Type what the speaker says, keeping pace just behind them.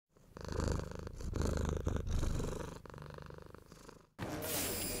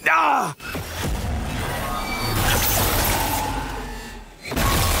Ah!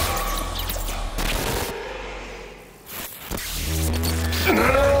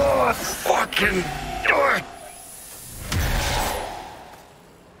 Oh, fucking...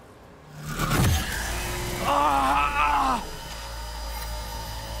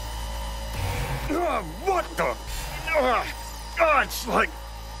 What the? It's like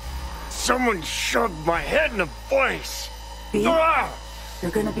someone shoved my head in a vice. B,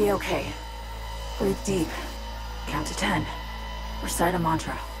 you're gonna be okay. Breathe deep. Count to 10. Recite a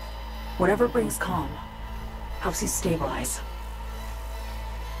mantra. Whatever brings calm. Helps you stabilize.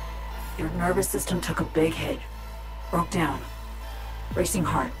 Your nervous system took a big hit. Broke down. Racing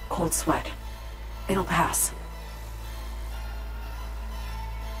heart, cold sweat. It'll pass.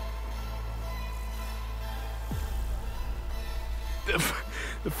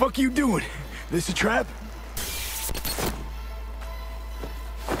 The fuck you doing? This a trap?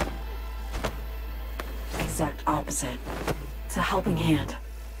 Exact opposite. It's a helping hand.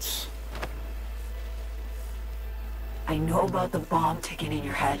 I know about the bomb ticking in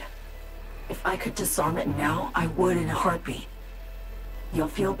your head. If I could disarm it now, I would in a heartbeat. You'll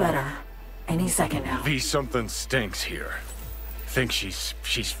feel better any second now. V, something stinks here. Think she's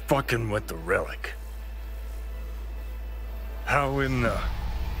fucking with the relic. How in the...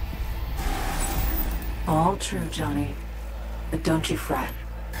 All true, Johnny. But don't you fret.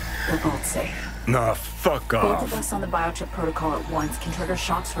 We're both safe. Nah, fuck Both off. of us on the biochip protocol at once can trigger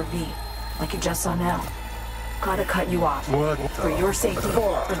shocks for V, like you just saw now. Gotta cut you off. What For your safety,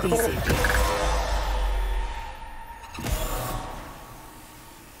 for V's safety.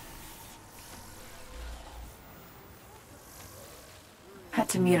 Had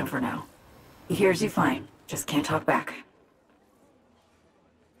to mute him for now. He hears you fine, just can't talk back.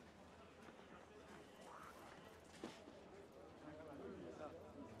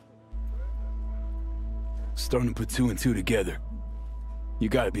 Starting to put two and two together. You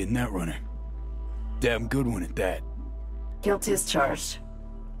gotta be a net runner. Damn good one at that. Guilt is charged.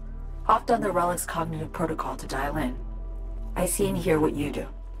 Hopped on the Relic's cognitive protocol to dial in. I see and hear what you do.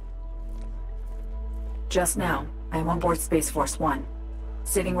 Just now, I'm on board Space Force One,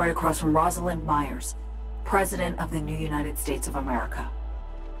 sitting right across from Rosalind Myers, President of the new United States of America.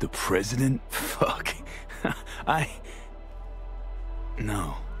 The president? Fuck.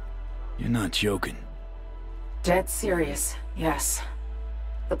 No. You're not joking. Dead serious, yes.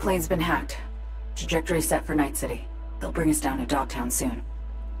 The plane's been hacked. Trajectory set for Night City. They'll bring us down to Dogtown soon.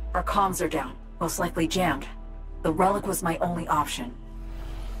 Our comms are down, most likely jammed. The Relic was my only option.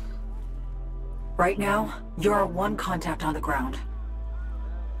 Right now, you're our one contact on the ground.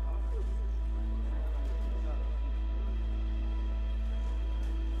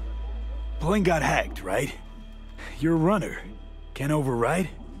 Plane got hacked, right? You're a runner. Can't override?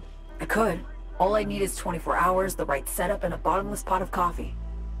 I could. All I need is 24 hours, the right setup, and a bottomless pot of coffee.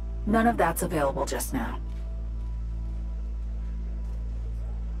 None of that's available just now.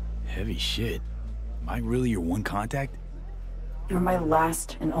 Heavy shit. Am I really your one contact? You're my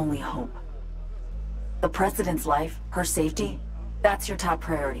last and only hope. The President's life, her safety, that's your top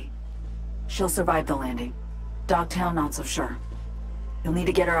priority. She'll survive the landing. Dogtown, not so sure. You'll need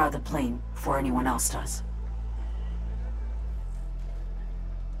to get her out of the plane before anyone else does.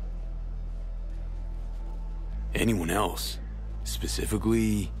 Anyone else?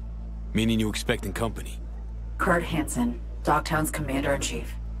 Specifically, meaning you expecting company? Kurt Hansen, Dogtown's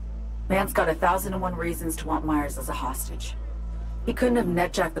commander-in-chief. Man's got 1,001 reasons to want Myers as a hostage. He couldn't have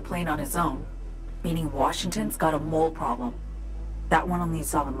netjacked the plane on his own, meaning Washington's got a mole problem. That one will need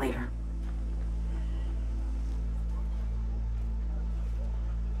solving later.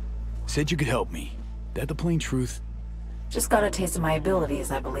 Said you could help me. That the plain truth? Just got a taste of my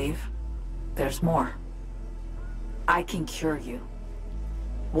abilities, I believe. There's more. I can cure you.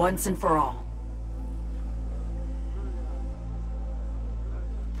 Once and for all.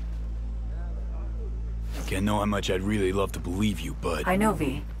 Can't know how much I'd really love to believe you, but... I know,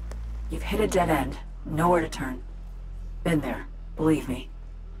 V. You've hit a dead end. Nowhere to turn. Been there. Believe me.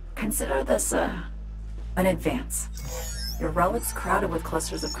 Consider this, an advance. Your relic's crowded with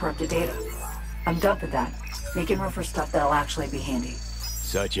clusters of corrupted data. I'm dumping that. Making room for stuff that'll actually be handy.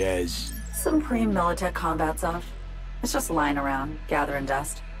 Such as... Some pre-Militech combat stuff. It's just lying around, gathering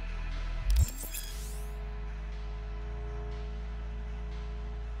dust.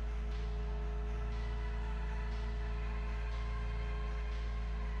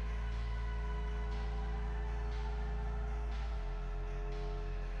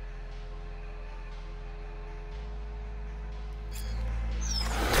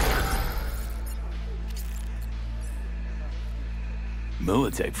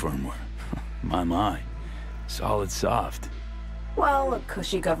 Militech firmware. My. Solid soft. Well, a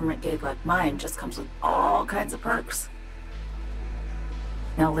cushy government gig like mine just comes with all kinds of perks.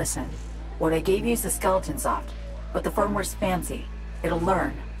 Now listen, what I gave you is the skeleton soft, but the firmware's fancy. It'll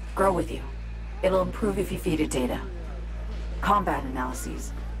learn, grow with you. It'll improve if you feed it data. Combat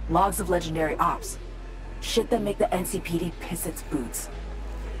analyses, logs of legendary ops. Shit that make the NCPD piss its boots.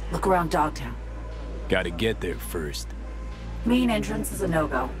 Look around Dogtown. Gotta get there first. Main entrance is a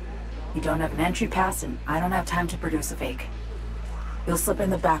no-go. You don't have an entry pass, and I don't have time to produce a fake. You'll slip in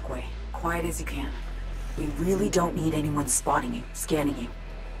the back way, quiet as you can. We really don't need anyone spotting you, scanning you.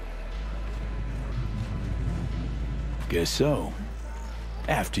 Guess so.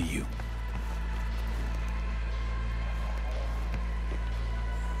 After you.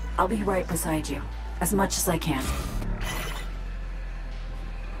 I'll be right beside you, as much as I can.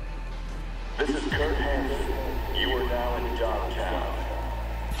 This is Kurt Hansen. You are now in Dogtown.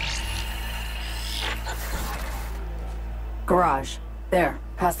 Garage. There,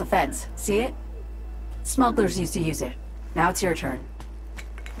 past the fence. See it? Smugglers used to use it. Now it's your turn.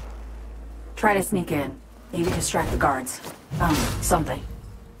 Try to sneak in. Maybe distract the guards. Something.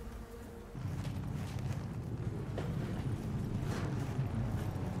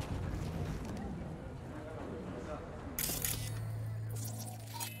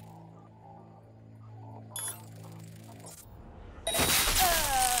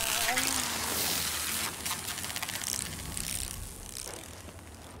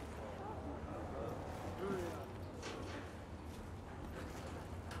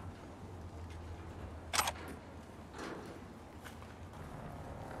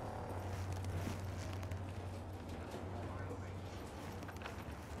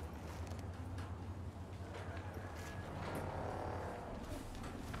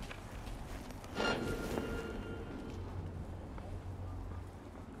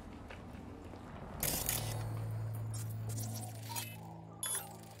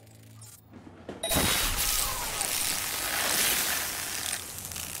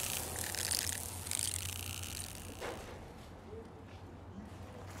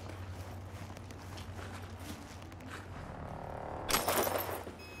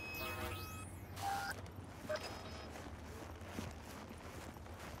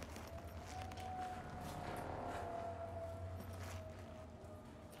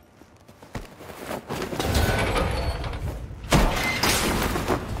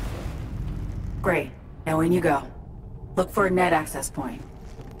 Great. Now in you go. Look for a net access point.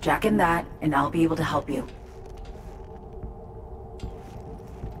 Jack in that, and I'll be able to help you.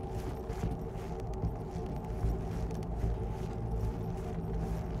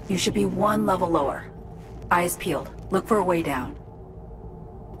 You should be one level lower. Eyes peeled. Look for a way down.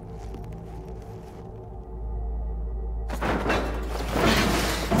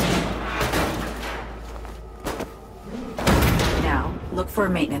 Now, look for a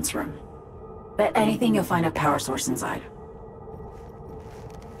maintenance room. Bet anything you'll find a power source inside.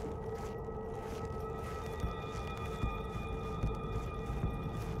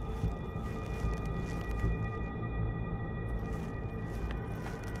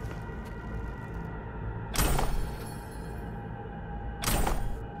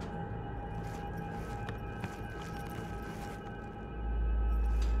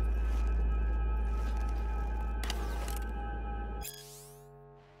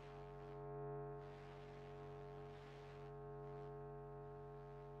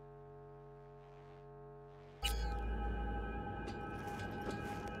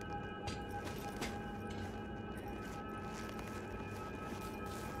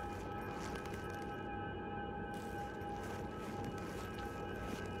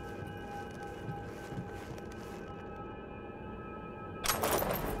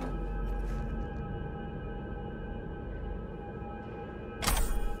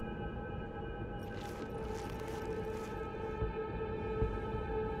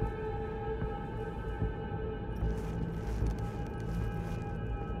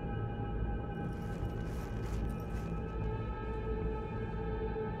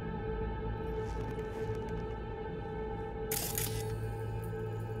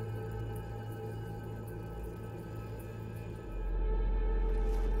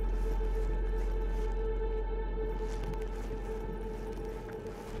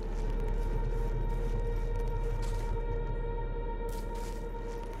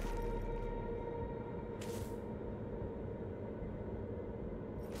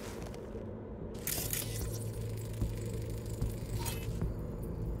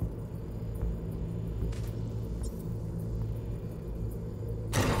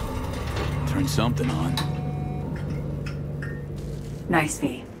 Turn something on. Nice,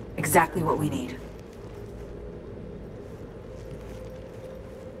 V. Exactly what we need.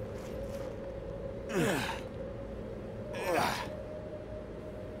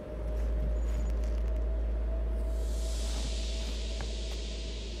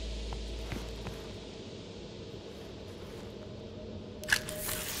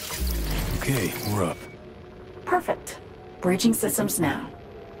 Okay, we're up. Perfect. Breaching systems now.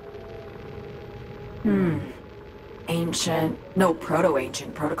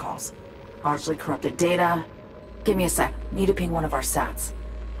 Proto-ancient protocols. Largely corrupted data. Give me a sec. Need to ping one of our sats.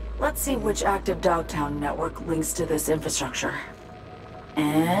 Let's see which active Dogtown network links to this infrastructure.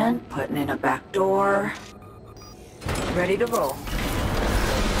 And putting in a backdoor. Ready to roll.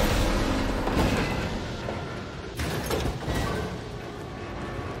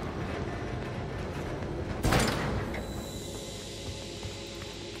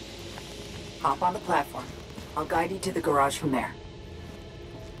 Hop on the platform. I'll guide you to the garage from there.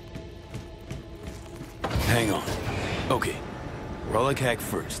 Hang on. Okay. Relic hack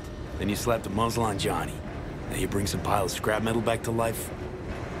first. Then you slap the muzzle on Johnny. Then you bring some pile of scrap metal back to life.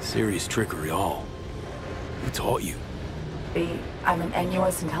 Serious trickery all. Who taught you? B, I'm an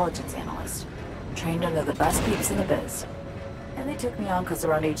NUS intelligence analyst. Trained under the best peeps in the biz. And they took me on because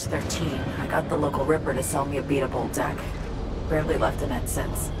around age 13, I got the local Ripper to sell me a beat-up old deck. Barely left in it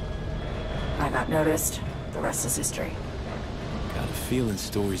since. I got noticed. The rest is history. Got a feeling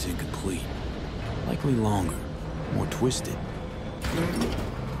story's incomplete. Likely longer. More twisted.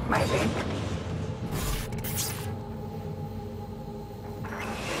 Might be.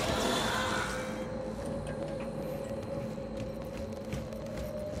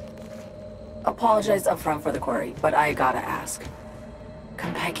 Apologize upfront for the query, but I gotta ask.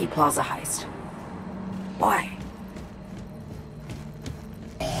 Konpeki Plaza heist. Why?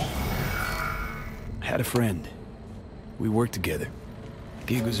 Had a friend. We worked together.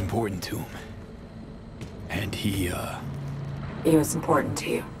 Gig was important to him. And he was important to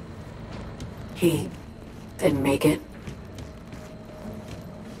you. He didn't make it.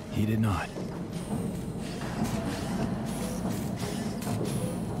 He did not.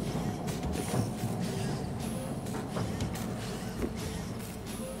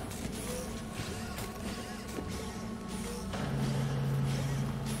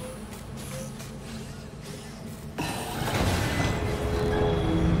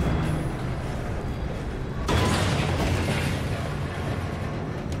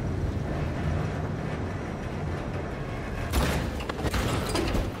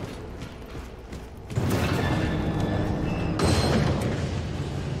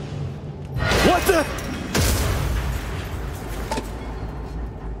 What the?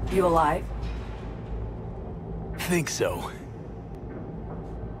 You alive? Think so.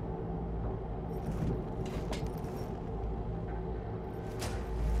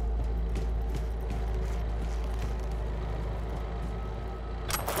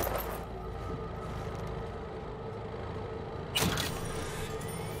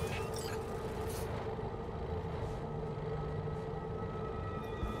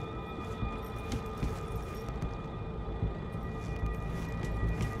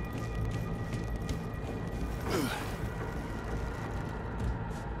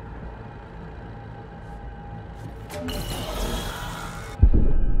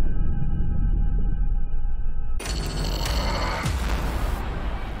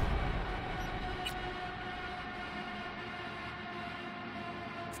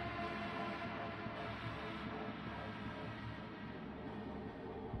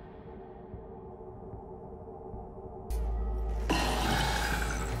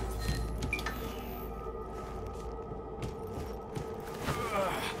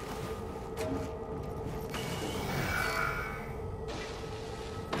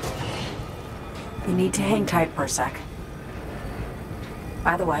 You need to hang tight for a sec.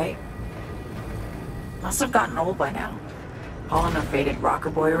 By the way, must have gotten old by now. Hauling a faded rocker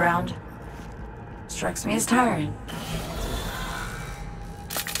boy around strikes me as tiring.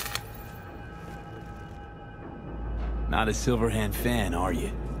 Not a Silverhand fan, are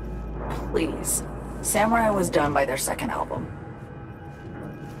you? Please. Samurai was done by their second album.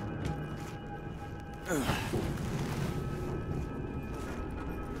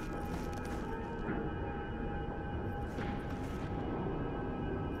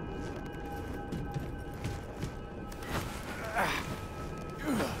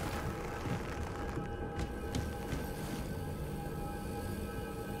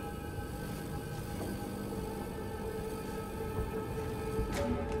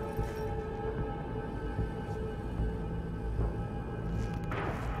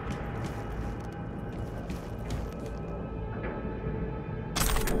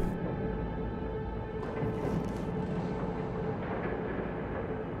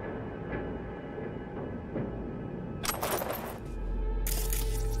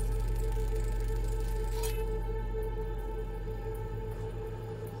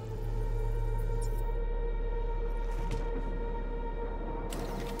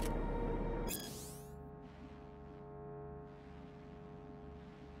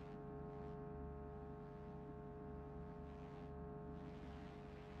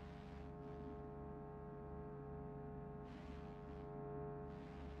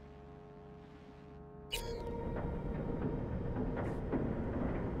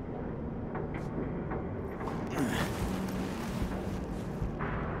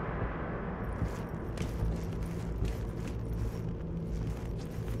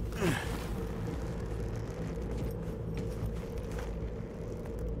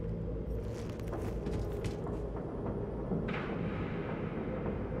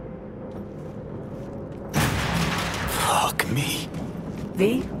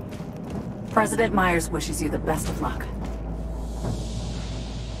 V, President Myers wishes you the best of luck.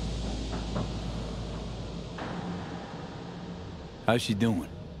 How's she doing?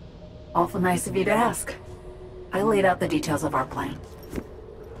 Awful nice of you to ask. I laid out the details of our plan.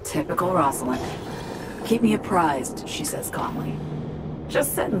 Typical Rosalind. Keep me apprised, she says calmly.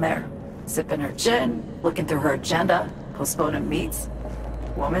 Just sitting there, sipping her gin, looking through her agenda, postponing meets.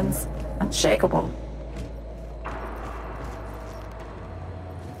 Woman's unshakable.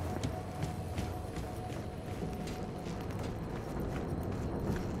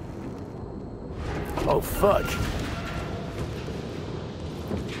 Oh, fuck.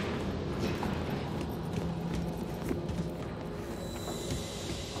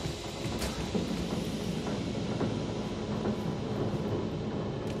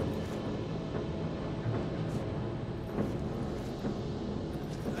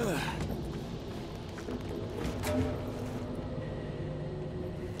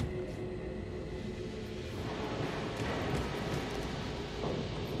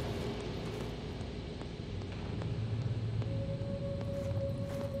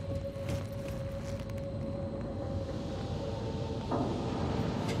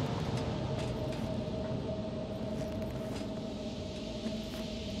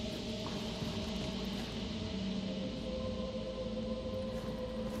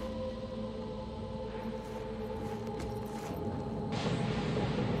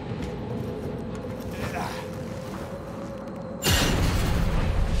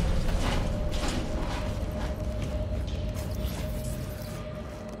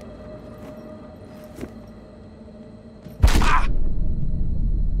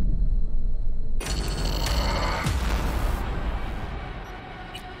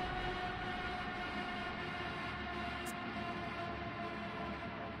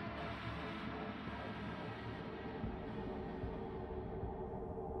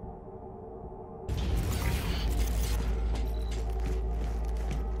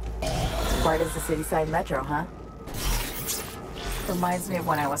 Part is the cityside metro, huh? Reminds me of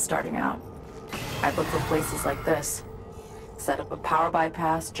when I was starting out. I'd look for places like this. Set up a power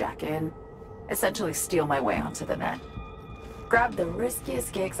bypass, jack in, essentially steal my way onto the net. Grab the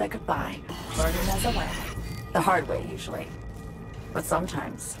riskiest gigs I could find, learning as I went. The hard way, usually. But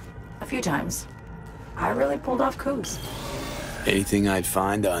sometimes, a few times, I really pulled off coups. Anything I'd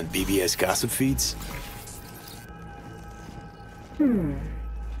find on BBS gossip feeds?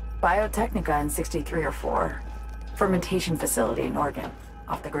 Biotechnica in 63 or 4. Fermentation facility in Oregon.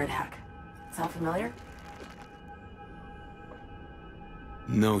 Off the grid hack. Sound familiar?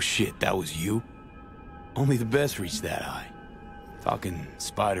 No shit, that was you? Only the best reach that high. Talking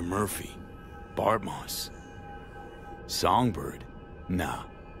Spider Murphy, Bart Moss. Songbird? Nah.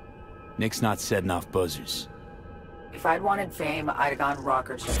 Nick's not setting off buzzers. If I'd wanted fame, I'd have gone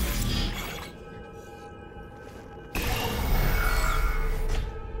rocker chick.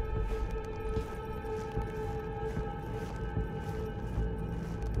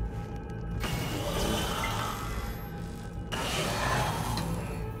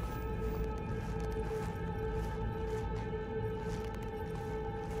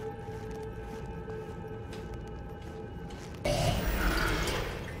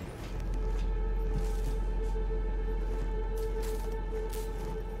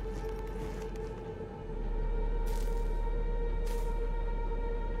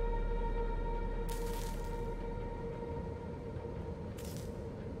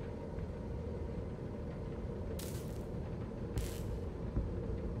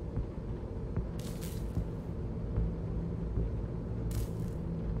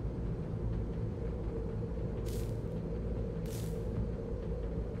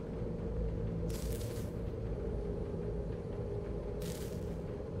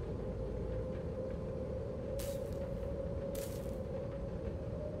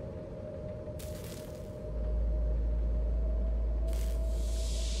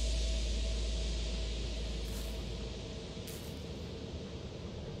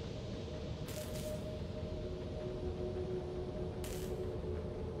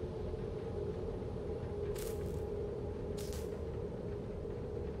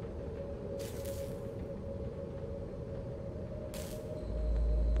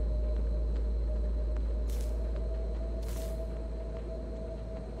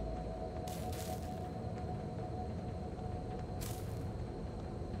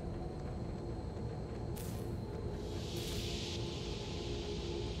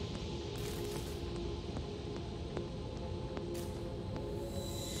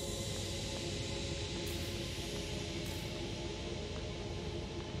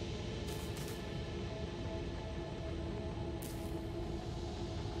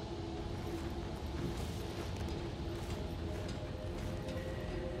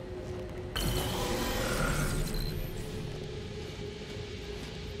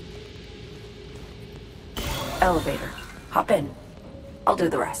 Elevator. Hop in. I'll do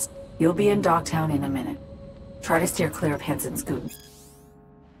the rest. You'll be in Dogtown in a minute. Try to steer clear of Hansen's goons.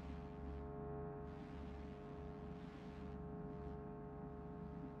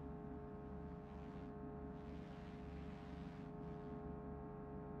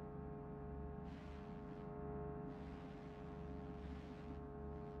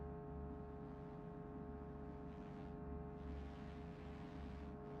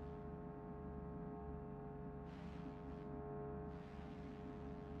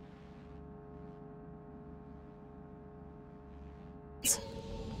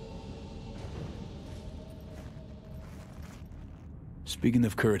 Speaking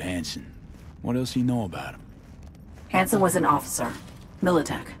of Kurt Hansen, what else do you know about him? Hansen was an officer.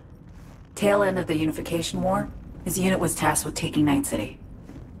 Militech. Tail end of the Unification War, his unit was tasked with taking Night City.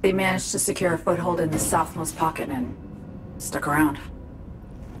 They managed to secure a foothold in the southmost pocket and stuck around.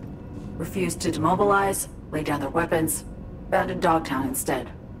 Refused to demobilize, laid down their weapons, abandoned Dogtown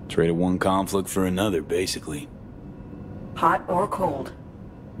instead. Traded one conflict for another, basically. Hot or cold,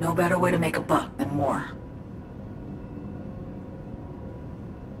 no better way to make a buck than war.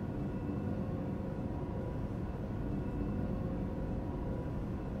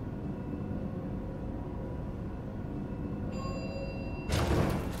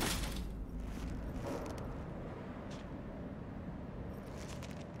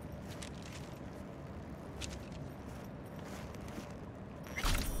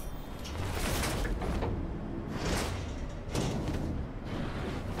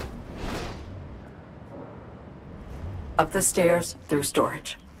 Up the stairs, through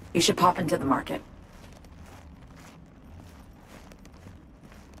storage. You should pop into the market.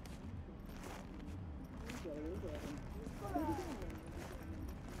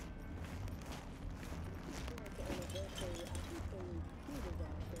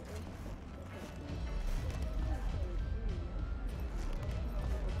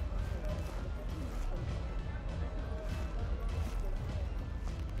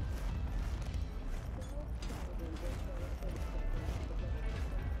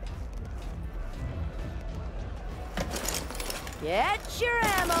 Get your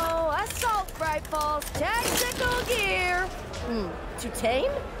ammo, assault rifles, tactical gear. Too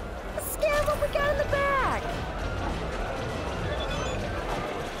tame? Let's scan what we got in the back.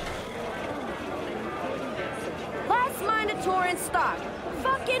 Last Minotaur in stock.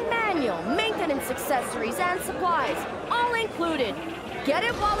 Fucking manual, maintenance accessories and supplies. All included. Get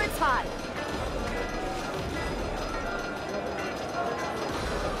it while it's hot.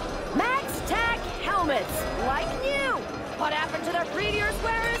 Max Tac helmets, like new. What happened to their previous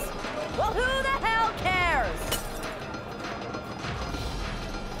wearers? Well, who the hell cares?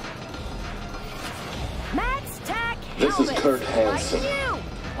 Max Tac This helmets, is Kurt Hansen. like new.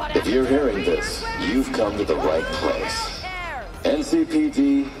 What If you're happened to their hearing this, previous wearers? you've come to the Well, right who the place. hell cares?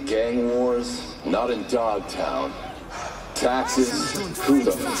 NCPD, gang wars, not in Dogtown. Taxes, who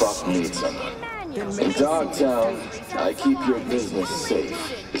the fuck needs them? In Dogtown, I keep your business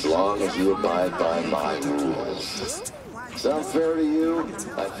safe as long as you abide by my rules. Sound fair to you?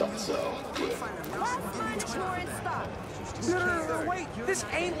 I thought so. Good. No, wait, this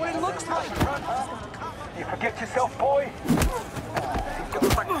ain't what it looks like. You forget yourself, boy.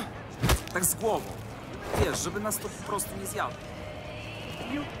 Tak z głową. Wiesz, żeby nas to po prostu nie zjadło.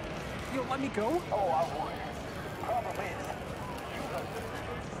 You'll let me go? Oh, I would. Probably.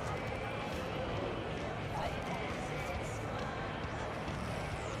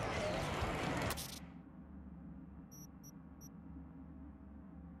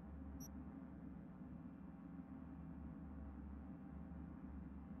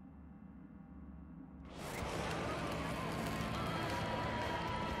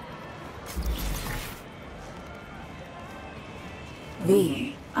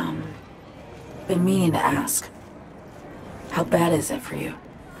 V, been meaning to ask. How bad is it for you?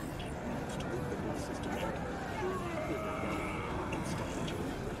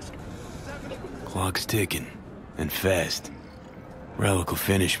 Clock's ticking, and fast. Relic will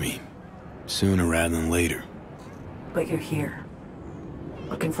finish me, sooner rather than later. But you're here.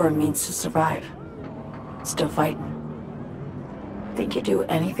 Looking for a means to survive. Still fighting. Think you'd do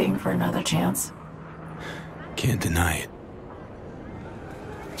anything for another chance? Can't deny it.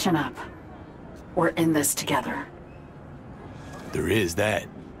 Chin up. We're in this together. There is that.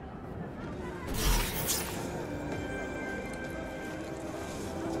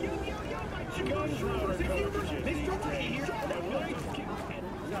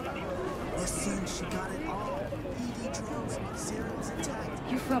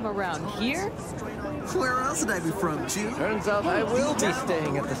 You're from around here? Where else would I be from, Jew? Turns out I will be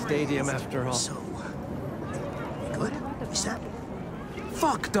staying at the stadium after all. Is that...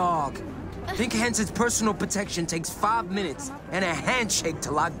 Fuck, dog. Think Hansen's personal protection takes 5 minutes and a handshake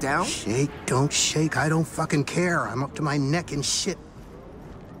to lock down? Shake, don't shake, I don't fucking care. I'm up to my neck in shit.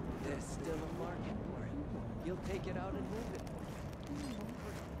 There's still a market for it. You'll take it out and move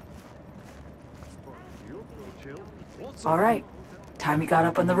it. All right. Time you got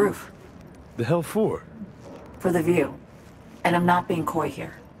up on the roof. The hell for? For the view. And I'm not being coy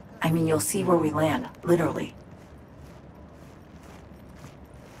here. I mean, you'll see where we land, literally.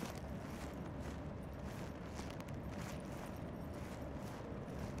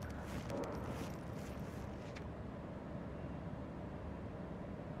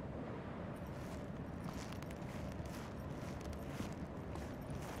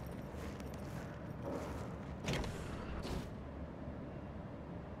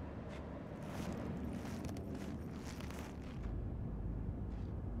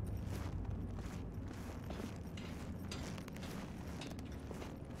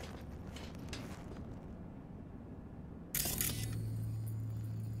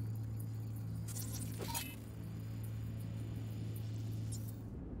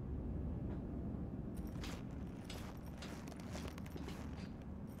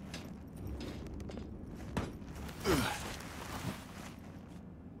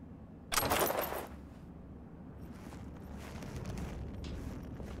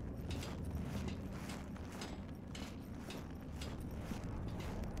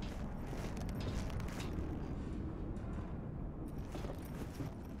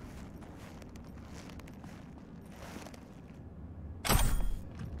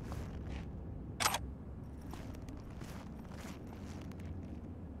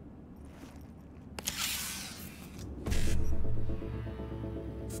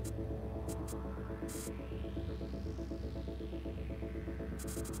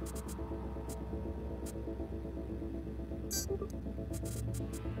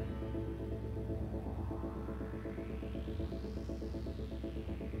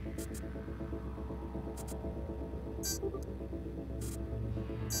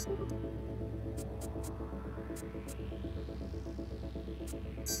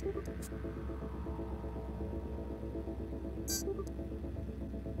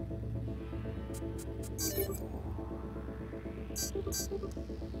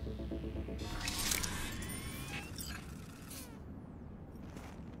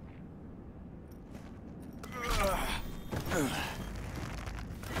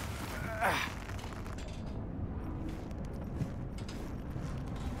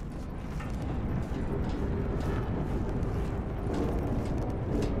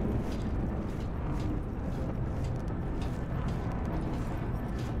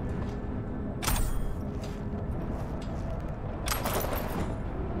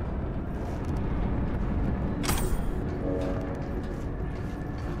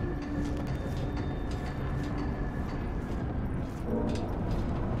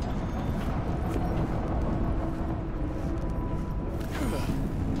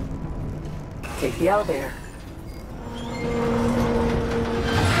 Take the elevator.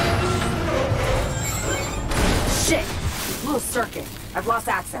 Shit! It blew a circuit. I've lost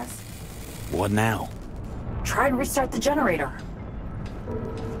access. What now? Try and restart the generator.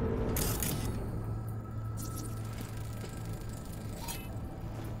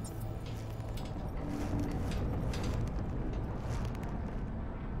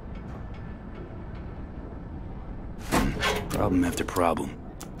 Problem after problem.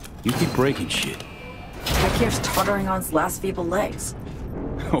 You keep breaking shit. Here's tottering on's last feeble legs.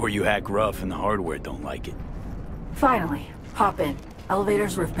 Or you hack rough and the hardware don't like it. Finally. Hop in.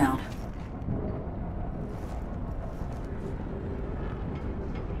 Elevator's roofbound.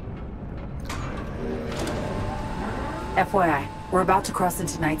 FYI, we're about to cross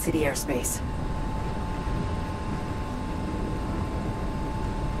into Night City airspace.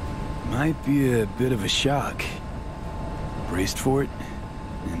 Might be a bit of a shock. Braced for it?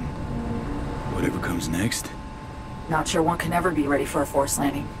 And whatever comes next? Not sure one can ever be ready for a forced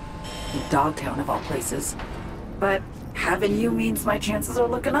landing. In Dogtown, of all places. But having you means my chances are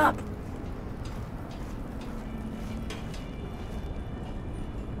looking up.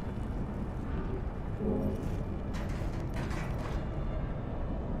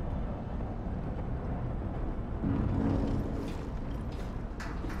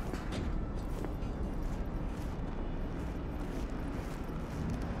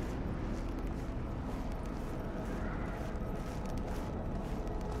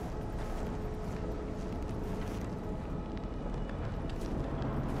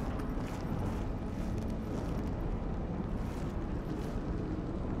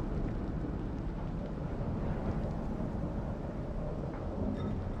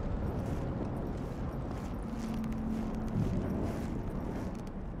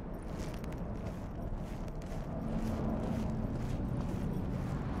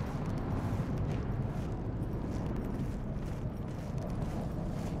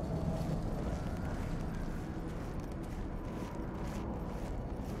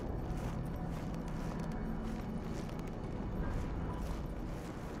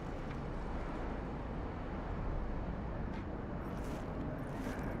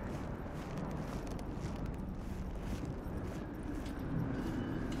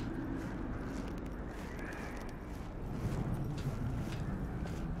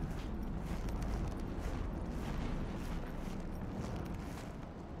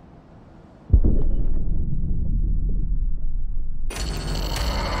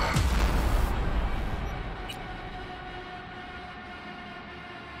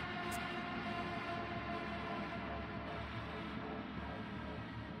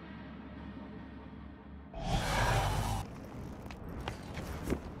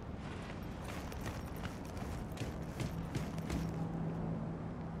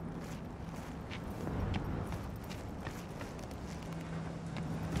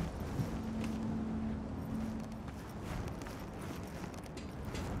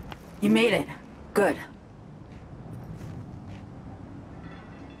 You made it. Good.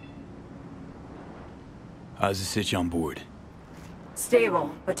 How's the sitch on board?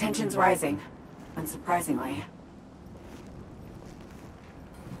 Stable, but tension's rising. Unsurprisingly.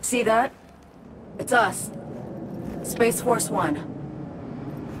 See that? It's us. Space Force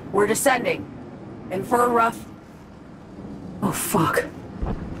 1. We're descending. In for a rough... Oh, fuck.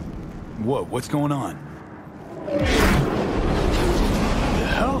 What? What's going on? The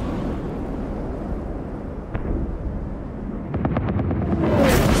hell?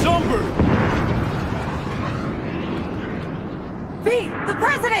 Songbird! V! The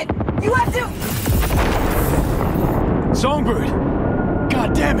President! You have to... Songbird!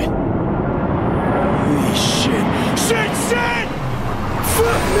 God damn it! Holy shit! Shit!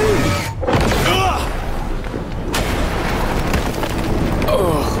 Fuck me! Ugh!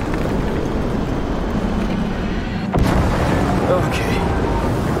 Ugh. Okay.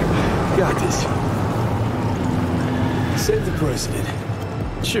 Got this. Save the president.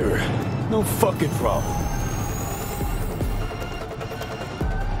 Sure. No fucking problem.